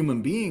normal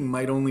human being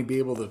might only be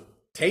able to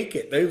take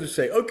it. They would just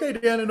say, okay,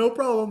 Deanna, no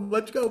problem.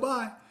 Let's go.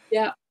 Bye.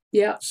 Yeah.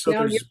 Yeah. So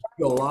No, you're there's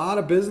a lot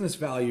of business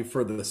value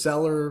for the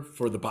seller,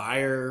 for the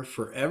buyer,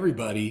 for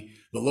everybody.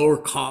 The lower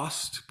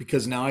cost,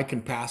 because now I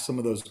can pass some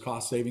of those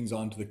cost savings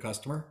on to the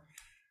customer.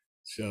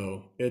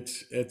 So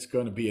it's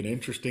going to be an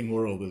interesting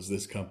world as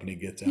this company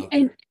gets out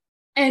and there.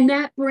 and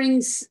that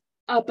brings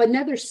up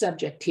another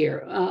subject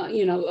here,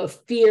 a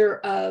fear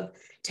of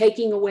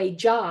taking away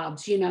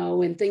jobs,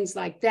 and things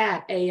like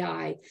that,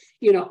 AI.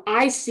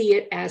 I see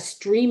it as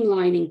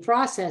streamlining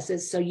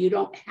processes so you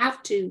don't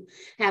have to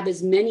have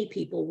as many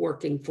people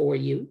working for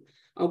you.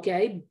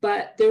 Okay.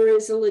 But there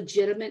is a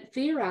legitimate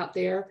fear out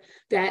there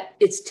that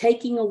it's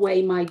taking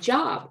away my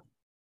job.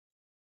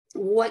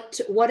 What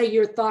are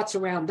your thoughts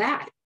around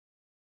that?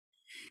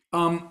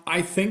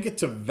 I think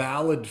it's a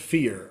valid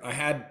fear. I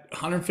had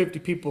 150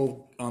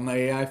 people on the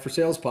AI for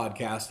Sales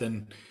podcast,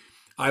 and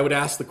I would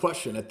ask the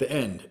question at the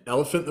end,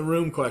 elephant in the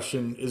room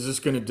question, is this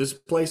going to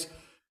displace?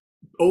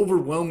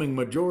 Overwhelming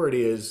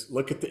majority is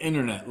look at the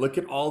internet, look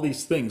at all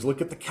these things,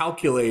 look at the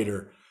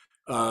calculator,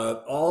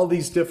 all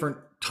these different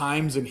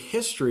times in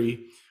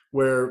history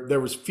where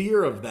there was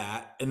fear of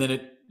that, and then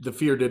the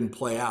fear didn't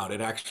play out. It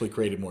actually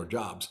created more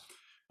jobs.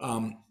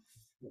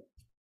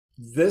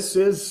 This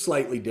is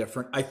slightly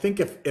different. I think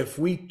if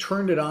we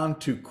turned it on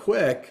too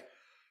quick,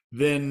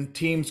 then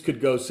teams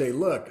could go say,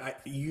 look,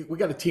 we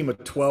got a team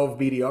of 12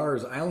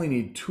 BDRs. I only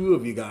need 2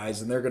 of you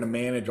guys, and they're going to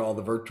manage all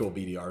the virtual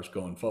BDRs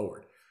going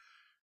forward.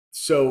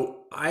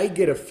 So I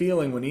get a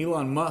feeling when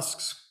Elon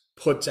Musk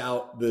puts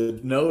out the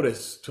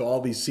notice to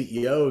all these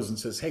CEOs and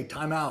says, hey,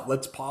 time out,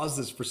 let's pause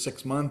this for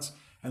 6 months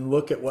and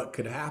look at what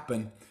could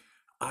happen.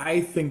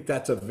 I think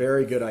that's a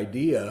very good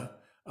idea.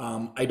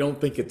 I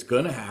don't think it's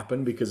going to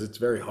happen because it's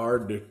very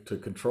hard to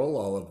control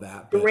all of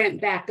that. To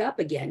ramp back up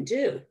again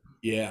too.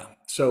 Yeah.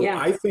 So yeah.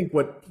 I think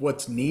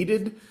what's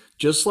needed,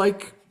 just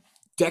like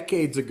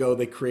decades ago,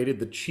 they created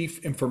the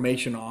chief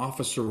information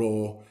officer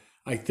role.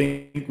 I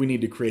think we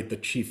need to create the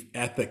chief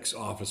ethics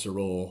officer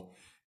role,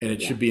 and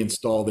it should be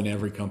installed in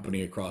every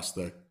company across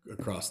the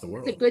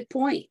world. That's a good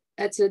point.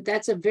 That's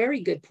a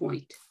very good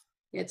point.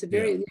 It's a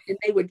very, and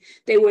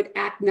they would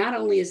act not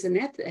only as an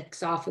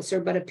ethics officer,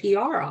 but a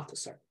PR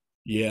officer.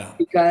 Yeah.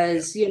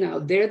 Because,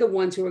 they're the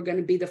ones who are going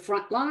to be the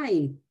front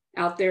line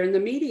out there in the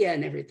media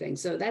and everything.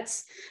 So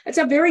that's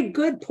a very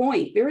good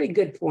point. Very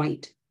good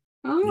point.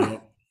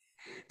 We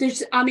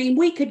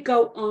could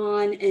go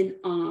on and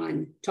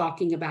on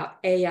talking about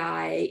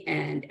AI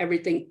and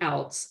everything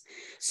else.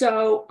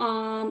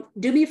 So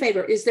do me a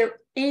favor. Is there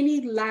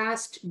any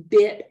last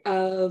bit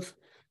of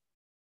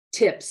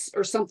tips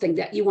or something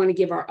that you want to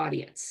give our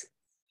audience?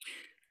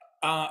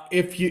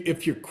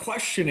 If you're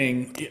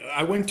questioning,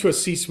 I went to a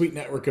C-suite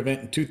network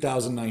event in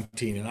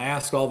 2019, and I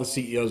asked all the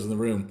CEOs in the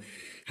room,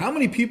 how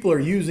many people are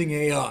using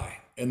AI?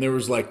 And there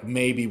was like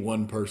maybe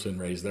 1 person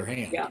raised their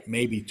hand,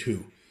 maybe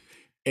 2.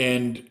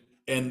 And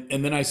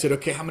then I said,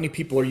 okay, how many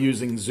people are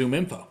using Zoom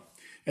Info?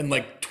 And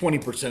like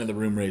 20% of the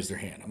room raised their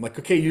hand. I'm like,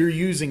 okay, you're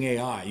using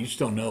AI, you just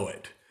don't know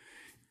it.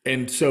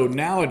 And so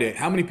nowadays,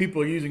 how many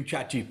people are using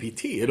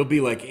ChatGPT? It'll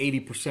be like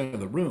 80% of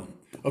the room.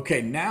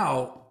 Okay,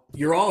 now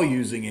you're all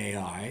using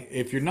AI.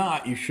 If you're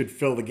not, you should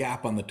fill the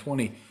gap on the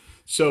 20.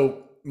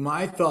 So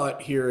my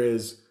thought here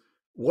is,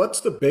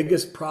 what's the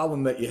biggest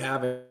problem that you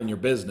have in your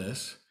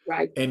business?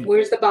 Right. And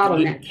where's the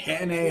bottleneck?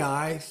 Can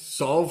AI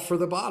solve for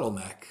the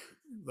bottleneck?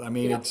 I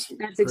mean, that's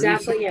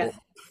exactly it.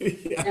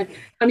 Yeah.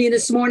 I mean,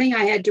 this morning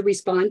I had to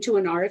respond to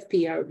an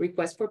RFP, a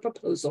request for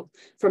proposal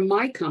from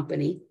my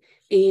company.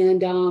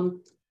 And,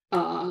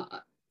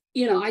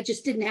 I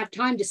just didn't have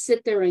time to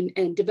sit there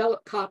and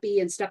develop copy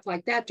and stuff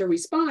like that to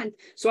respond.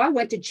 So I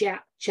went to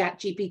Chat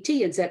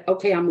GPT and said,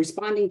 okay, I'm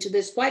responding to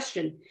this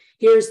question.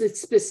 Here's the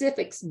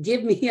specifics.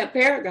 Give me a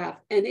paragraph.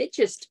 And it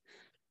just,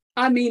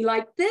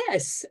 like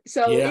this.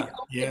 So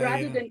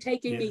rather than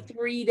taking me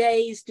 3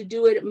 days to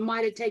do it, it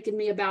might have taken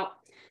me about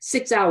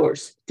 6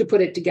 hours to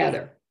put it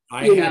together.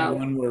 I had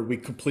one where we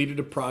completed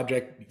a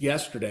project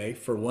yesterday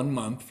for 1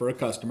 month for a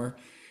customer.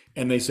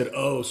 And they said,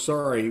 oh,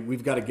 sorry,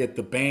 we've got to get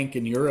the bank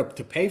in Europe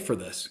to pay for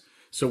this.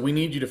 So we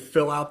need you to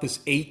fill out this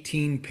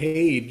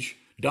 18-page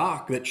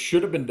doc that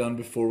should have been done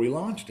before we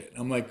launched it.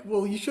 I'm like,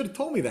 well, you should have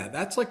told me that.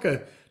 That's like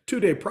a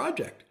 2-day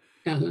project.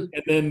 And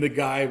then the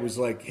guy was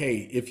like,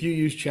 hey, if you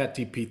use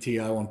ChatGPT,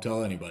 I won't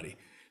tell anybody.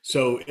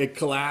 So it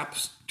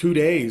collapsed 2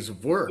 days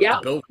of work.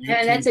 Yeah, and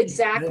that's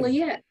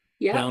exactly it.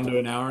 Yeah, down to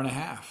an hour and a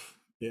half.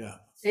 Yeah.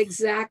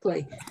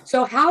 Exactly.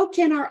 So how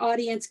can our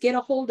audience get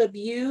a hold of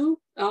you?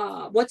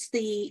 What's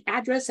the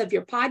address of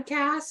your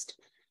podcast?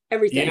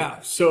 Everything.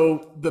 Yeah.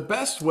 So the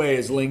best way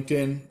is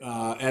LinkedIn.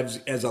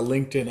 As a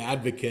LinkedIn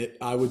advocate,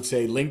 I would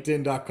say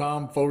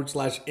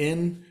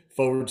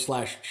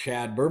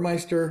linkedin.com/in/Chad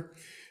Burmeister,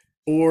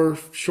 or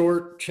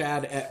short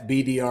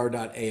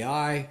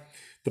chad@bdr.ai.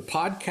 The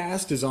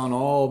podcast is on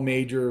all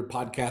major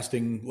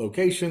podcasting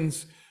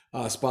locations.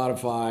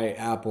 Spotify,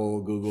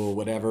 Apple, Google,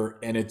 whatever.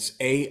 And it's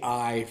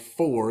AI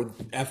for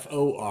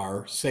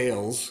FOR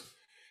sales.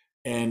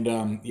 And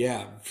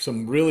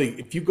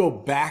if you go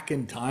back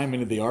in time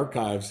into the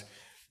archives,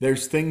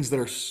 there's things that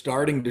are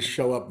starting to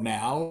show up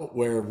now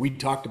where we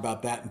talked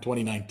about that in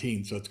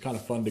 2019. So it's kind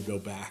of fun to go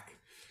back.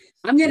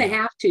 I'm going to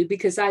have to,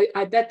 because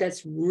I bet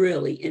that's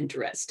really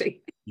interesting.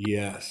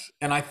 Yes.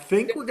 And I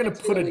think we're going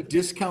to put a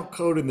discount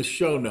code in the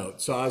show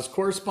notes. So I was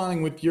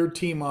corresponding with your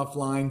team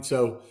offline.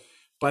 So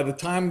by the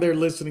time they're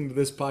listening to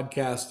this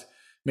podcast,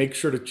 make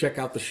sure to check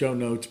out the show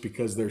notes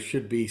because there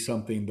should be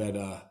something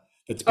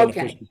that's Okay.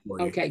 beneficial for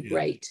you. Okay, Yeah.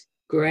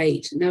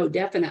 great. No,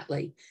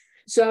 definitely.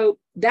 So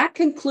that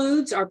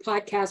concludes our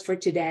podcast for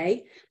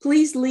today.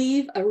 Please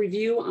leave a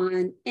review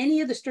on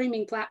any of the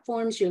streaming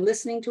platforms you're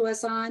listening to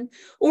us on,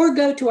 or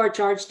go to our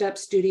Charged Up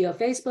Studio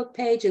Facebook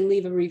page and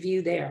leave a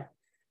review there.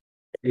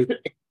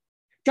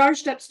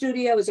 Charged Up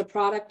Studio is a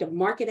product of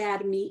Market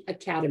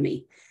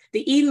Academy,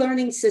 the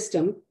e-learning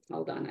system.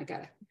 Hold on, I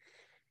gotta.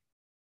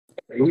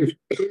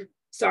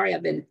 Sorry,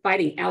 I've been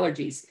fighting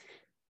allergies.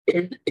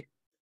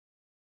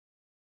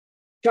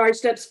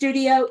 Charged Up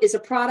Studio is a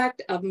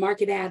product of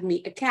Market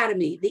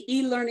Academy, the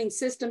e-learning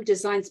system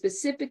designed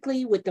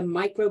specifically with the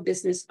micro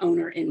business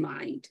owner in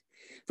mind.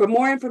 For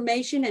more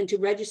information and to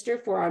register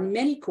for our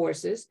many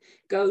courses,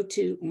 go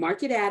to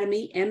Market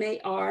Academy,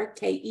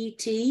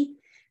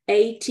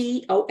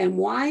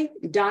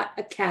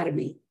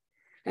 MarketAtomy.academy.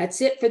 That's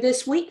it for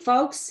this week,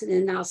 folks,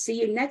 and I'll see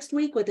you next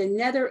week with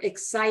another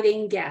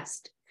exciting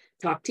guest.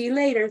 Talk to you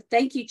later.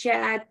 Thank you,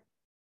 Chad.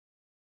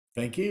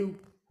 Thank you.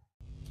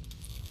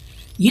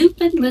 You've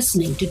been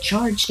listening to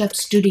Charged Up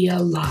Studio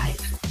Live,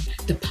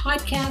 the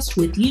podcast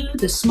with you,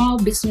 the small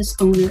business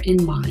owner,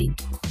 in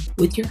mind,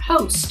 with your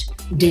host,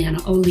 Dana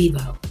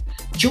Olivo.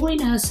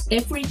 Join us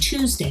every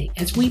Tuesday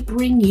as we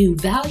bring you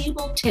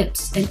valuable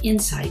tips and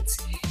insights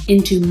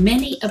into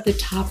many of the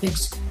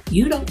topics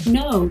you don't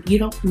know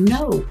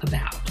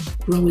about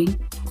growing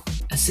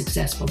a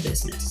successful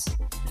business.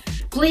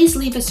 Please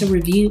leave us a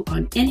review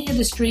on any of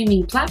the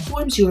streaming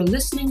platforms you are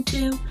listening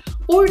to,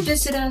 or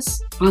visit us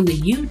on the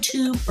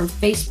YouTube or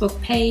Facebook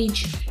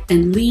page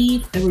and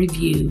leave a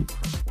review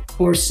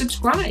or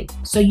subscribe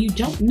so you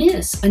don't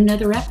miss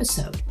another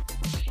episode.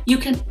 You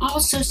can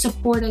also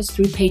support us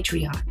through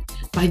Patreon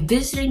by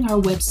visiting our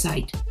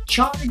website,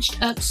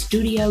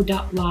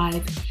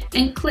 chargedupstudio.live,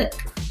 and click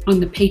on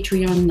the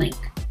Patreon link.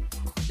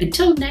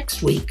 Until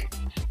next week,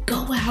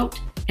 go out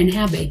and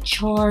have a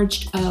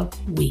charged up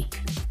week.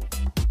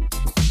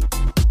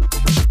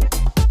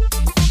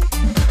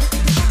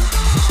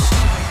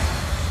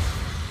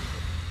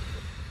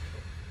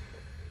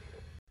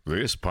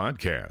 This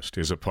podcast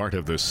is a part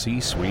of the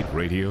C-Suite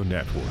Radio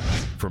Network.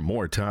 For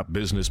more top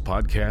business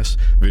podcasts,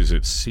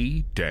 visit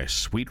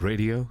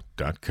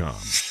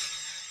c-suiteradio.com.